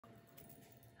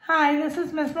Hi, this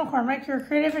is Ms. McCormick, your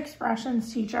creative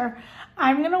expressions teacher.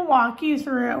 I'm going to walk you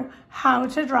through how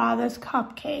to draw this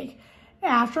cupcake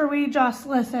after we just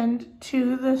listened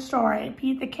to the story,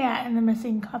 Pete the Cat and the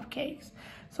Missing Cupcakes.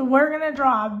 So we're going to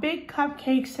draw a big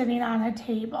cupcake sitting on a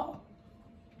table.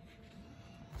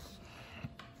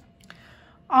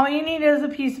 All you need is a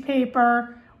piece of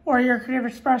paper or your Creative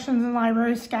Expressions and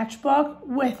Library sketchbook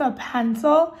with a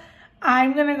pencil.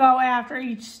 I'm going to go after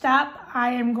each step.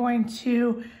 I am going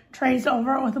to trace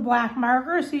over it with a black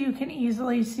marker so you can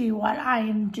easily see what I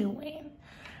am doing.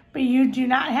 But you do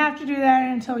not have to do that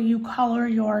until you color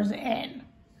yours in.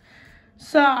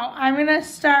 So I'm going to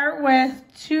start with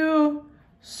 2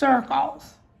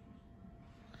 circles,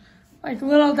 like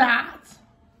little dots.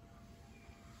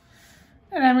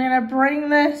 And I'm going to bring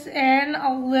this in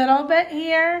a little bit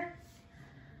here.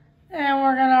 And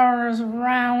we're going to just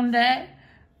round it.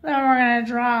 Then we're going to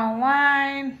draw a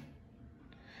line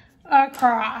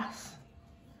across.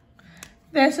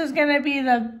 This is going to be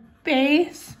the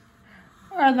base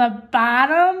or the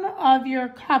bottom of your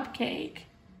cupcake.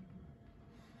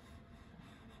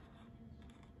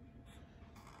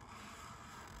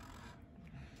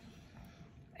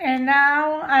 And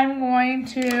now I'm going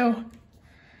to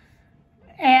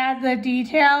add the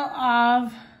detail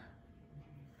of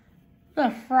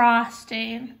the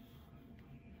frosting.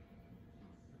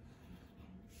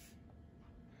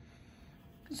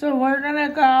 So we're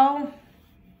gonna go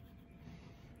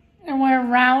and we're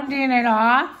rounding it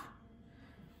off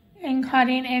and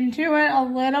cutting into it a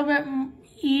little bit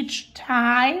each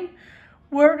time.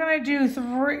 We're gonna do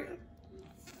 4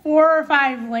 or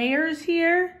 5 layers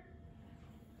here.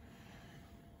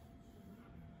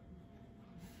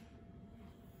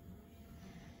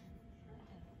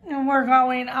 And we're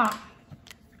going up.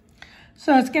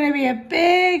 So it's gonna be a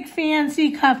big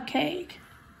fancy cupcake.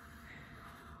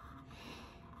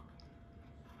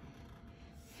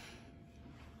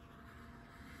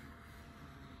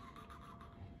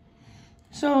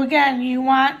 So again, you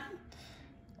want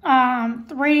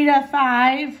 3 to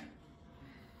 5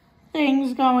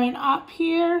 things going up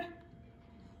here.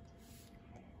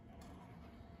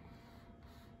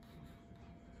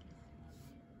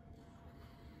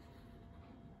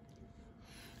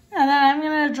 And then I'm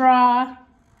going to draw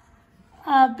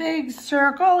a big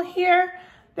circle here.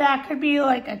 That could be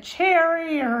like a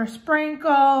cherry or a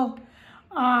sprinkle,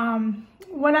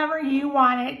 whatever you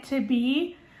want it to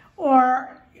be,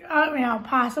 or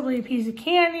possibly a piece of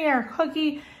candy or a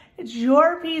cookie. It's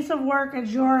your piece of work,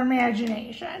 it's your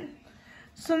imagination.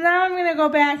 So now I'm gonna go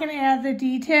back and add the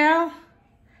detail.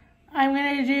 I'm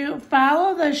gonna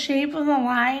follow the shape of the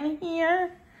line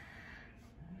here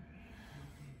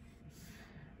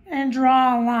and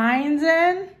draw lines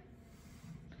in.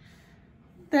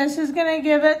 This is gonna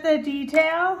give it the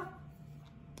detail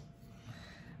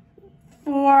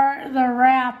for the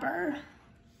wrapper.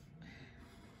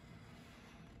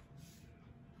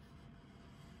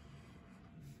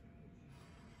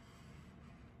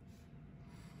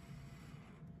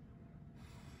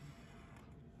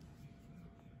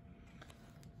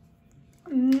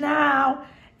 Now,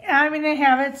 I'm going to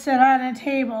have it sit on a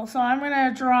table. So I'm going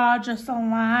to draw just a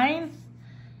line.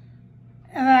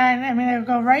 And then I'm going to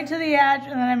go right to the edge.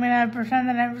 And then I'm going to pretend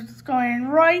that I'm just going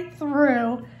right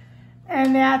through.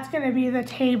 And that's going to be the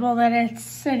table that it's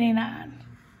sitting on.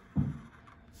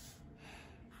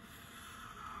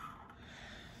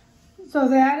 So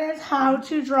that is how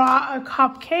to draw a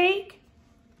cupcake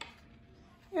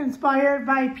inspired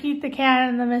by Pete the Cat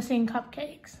and the Missing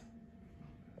Cupcakes.